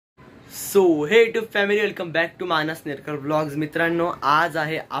So हे YouTube family, welcome back to मानस Nerkar vlogs. मित्रांनो, आज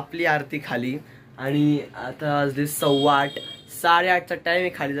आहे आपली आरती खाली आणि आता वाजले 8:15, 8:30चा टाइम आहे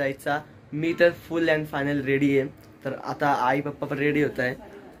खाली जायचा. मी तर फुल अँड फायनल रेडी आहे. तर आता आई पप्पा पण रेडी होत आहे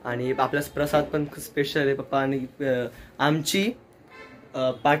आणि आपला प्रसाद पण खूप स्पेशल आहे. पप्पा आणि आमची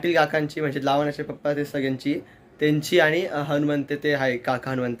पाटील काकांची म्हणजे लावण्याचे पप्पा ते सगळ्यांची, त्यांची आणि हनुमंते ते आहे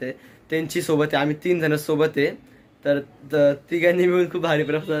काका हनुमंते त्यांची सोबत आहे. आम्ही 3 जण सोबत आहे. तर तिघांनी मिळून खूप भारी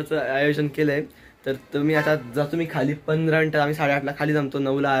प्रसादाचं आयोजन केलं आहे. तर तुम्ही आता जातो मी खाली 15 मिनटं. आम्ही 8:30ला खाली जमतो,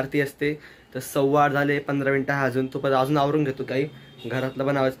 9ला आरती असते. तर 8:15 झाले, 15 मिनटं अजून तो पण अजून आवरून घेतो, काही घरातलं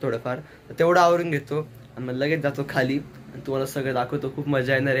बनावायचं थोडंफार, तर तेवढं आवरून घेतो आणि मग लगेच जातो खाली आणि तुम्हाला सगळं दाखवतो. खूप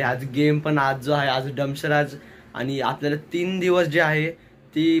मजा येणार आहे. आज गेम पण आज जो आहे, आज डमशराज आणि आपल्याला 3 दिवस जे आहे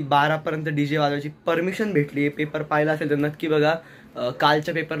ती 12पर्यंत DJ वाजवायची परमिशन भेटली. पेपर पाहिला असेल तर नक्की बघा.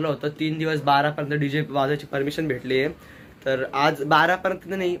 कालच्या पेपरला होतं 3 दिवस 12पर्यंत DJ वाजवायची परमिशन भेटली आहे. तर आज 12पर्यंत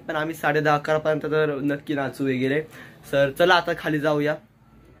नाही, पण आम्ही 10:30 11पर्यंत तर नक्की नाचू वगैरे. सर चला आता खाली जाऊया.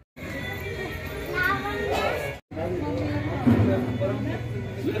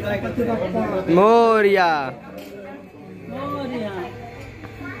 मोरया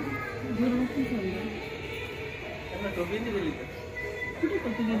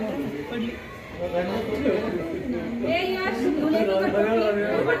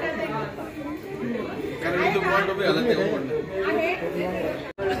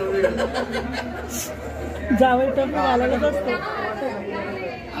जावळ टोपी घालायलाच असतो.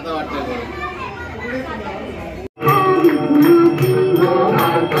 आता वाटतंय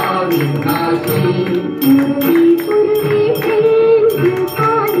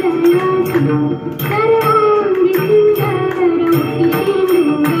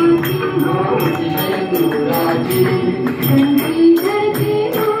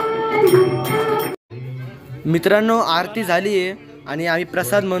मित्रांनो, आरती झाली आहे आणि आम्ही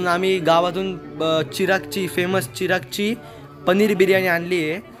प्रसाद म्हणून आम्ही गावातून चिरागची फेमस चिरागची पनीर बिर्याणी आणली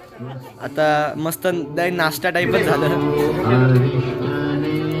आहे. आता मस्त नाश्ता टाईपच झालं.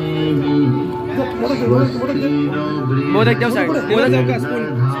 मोदक देऊ साईड,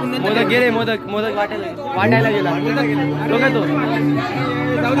 मोदक गेले, मोदक वाटायला गेला. तो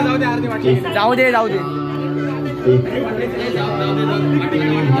जाऊ दे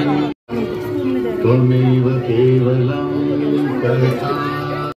त्वमेव केवलं असं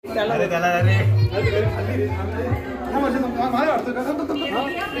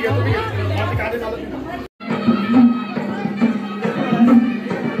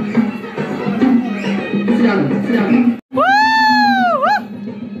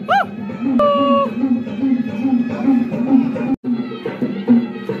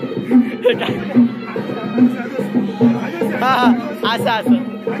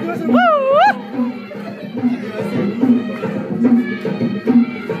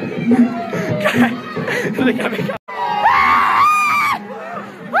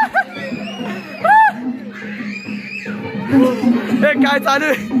काय चालू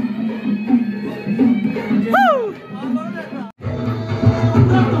आहे.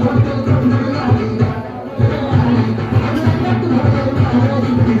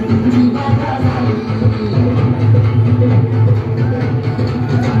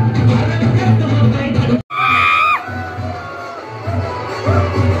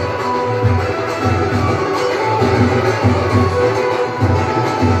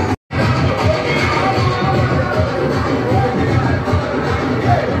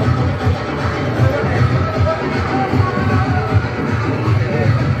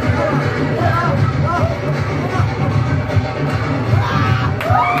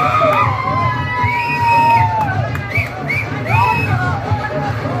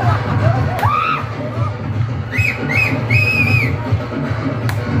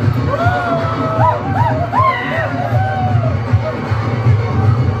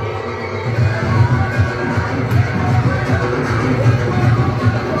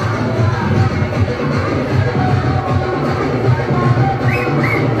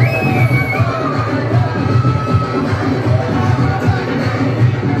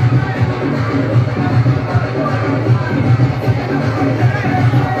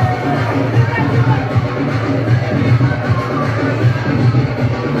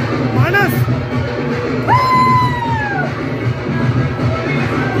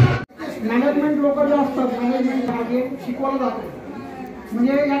 शिकवलं जातं.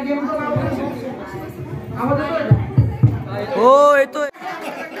 म्हणजे या गेमचं नाव आवाज येतोय? हो येतोय.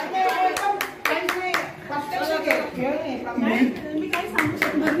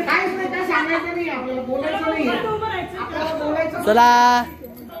 चला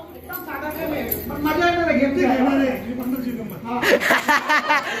मजा येणार.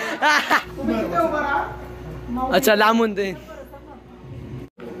 तुम्ही तिथे उभं राहा. अच्छा लांबून ते.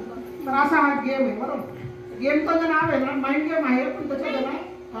 तर असा हा गेम आहे बरोबर. गेमचं जे नाव आहे ना माइंड गेम आहे, पण त्याच्यात आहे ना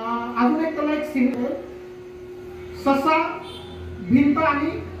अजून एक त्याला एक सीन आहे. ससा, भिंत आणि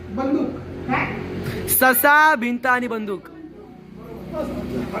बंदूक. काय? ससा, भिंत आणि बंदूक.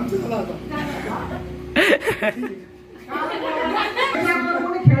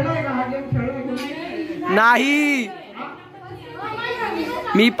 कोणी खेळलाय का हा गेम? खेळलाय कोणी? नाही,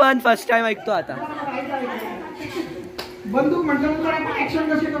 मी पण फर्स्ट टाइम ऐकतो आता. बंदूक म्हटल्यानंतर आपण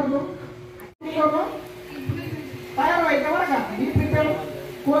ऍक्शन कशी करतो? तयार व्हायचं बरं का. ही प्रिपेअर.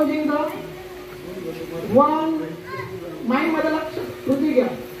 कोण जिंकतो? 1 माइंड मध्ये लक्ष कृती घ्या.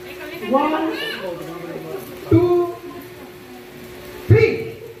 1 2 3.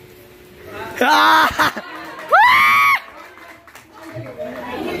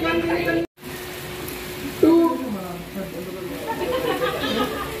 2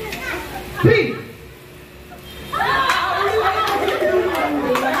 3.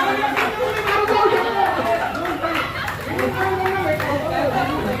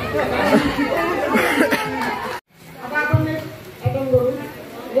 आता आपण नेक्स्ट अटेम्प्ट करू.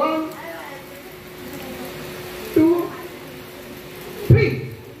 1 2 3.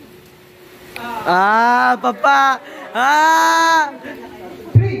 पप्पा.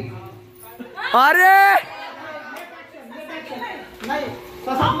 3. अरे नाही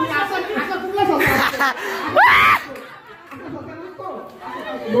तसा तुम्ही असं कुठला ससा?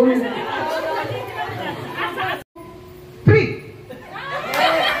 3.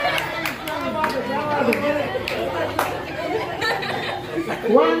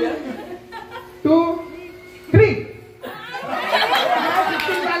 1 2 3.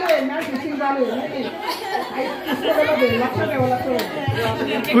 मॅच फिक्सिंग झाले. लक्ष ठेवा.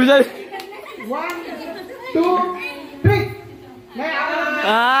 1 2 3. नाही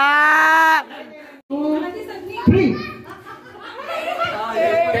 2 3.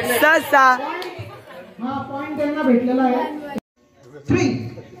 ससा. हा पॉइंट त्यांना भेटलेला आहे. 3.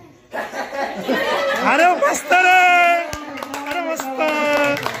 अरे मस्त रे. अरे मस्त.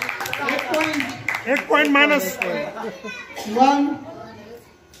 1 पॉइंट मायनस. 1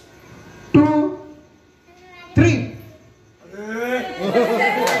 2 3.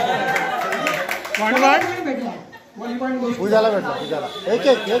 भेटला. 1 पॉइंट पूजाला भेटला. पूजाला एक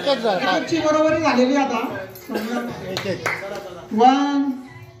झाला. ची बरोबरी झालेली आता. 1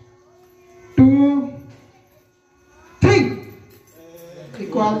 2 3.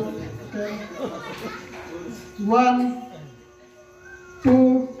 Equal. 1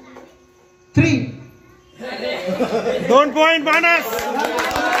 2 3. 2 point minus.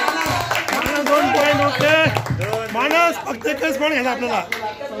 2 point. Okay minus. फक्त एकच पॉइंट घ्यायला आपल्याला.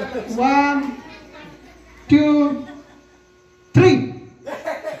 1 2 3.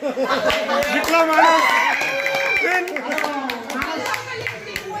 जिंकला मायनस.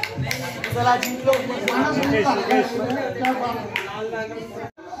 चला जिंकलो.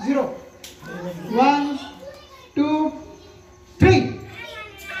 0 1 2 3.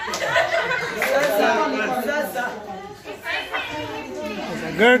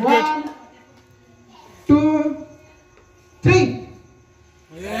 Good good. 1 2 3.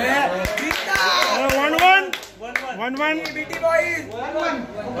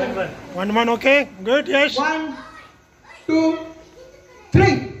 1-1. Okay good. यश. 1 2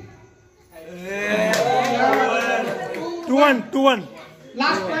 3. 2-1.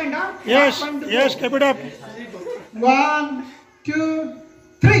 Last point. हा यश keep it up. 1 2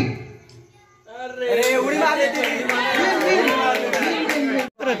 3. अरे उडी मारली ती.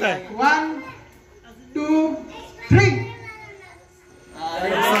 1 2 3.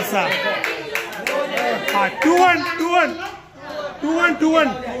 ससा. हा 2-1. 2-1.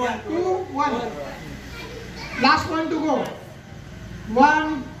 1. Last one to go. 1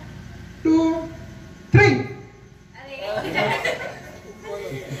 2 3.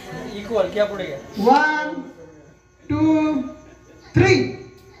 Equal क्या पुढे घ्या. 1 2 3.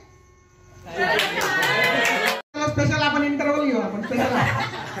 स्पेशल आपण इंटरव्हल घेऊ. आपण स्पेशल.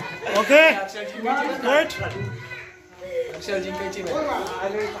 Okay good. अक्षर जिंकायची.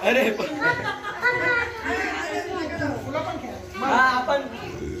 अरे आपण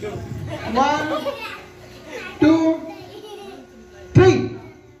 1 2 3.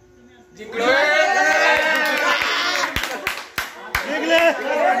 जिंकले.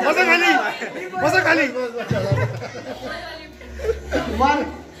 बसा खाली. 1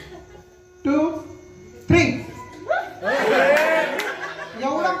 2 3.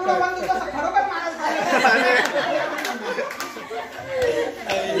 एवढा पुढे बांधून कसं खरोखर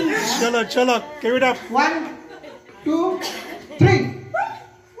चलो keep it up. 1 2 3.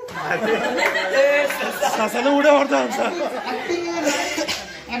 सासाला उड्या मारतो आमचा.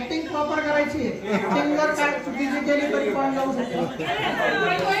 ऍक्टिंग प्रॉपर करायची. ऍक्टिंग जर काय चुकीची केली तरी पॉईंट जाऊ शकतो.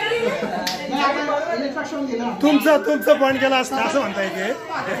 नाही आता इन्स्ट्रक्शन दिला. तुमचं पॉईंट केला असतं असं म्हणता येते.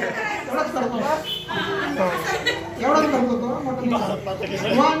 एवढंच करतो तो मोठं.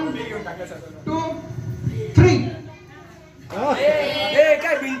 1 2 3.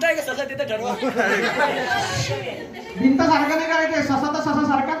 काय भिंत आहे का ससा तिथे ठरवा. भिंत सारखं नाही करायचं. ससा तर ससा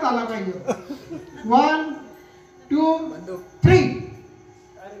सारखाच झाला पाहिजे. 1 2 3.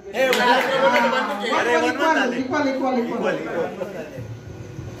 इक्वल 1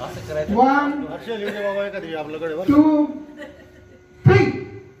 2 3.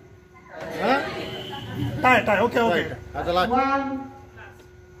 Tie okay 1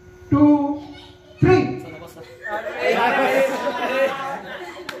 2 3.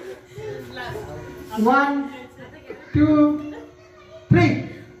 1 2 3.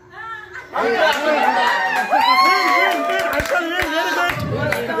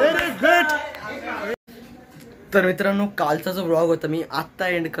 तर मित्रांनो, कालचा जो व्लॉग होता मी आत्ता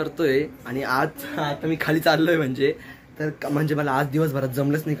एंड करतोय आणि आज आता मी खाली चाललोय म्हणजे मला आज दिवसभरात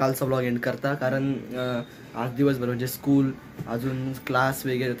जमलंच नाही कालचा व्लॉग एंड करता. कारण आज दिवसभर म्हणजे स्कूल अजून क्लास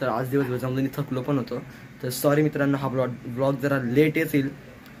वगैरे, तर आज दिवसभर जमलं नाही, थकलो पण होतो. तर सॉरी मित्रांनो, हा व्लॉग जरा लेट येईल.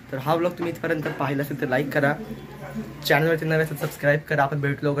 तर हा व्लॉग तुम्ही इथपर्यंत पाहिला असेल तर लाईक करा, चॅनलवरती नव्हे तर सबस्क्राईब करा. आपण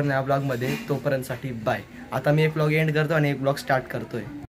भेटलो वगैरे या व्लॉगमध्ये. तोपर्यंतसाठी बाय. आता मी एक व्लॉग एंड करतो आणि एक व्लॉग स्टार्ट करतोय.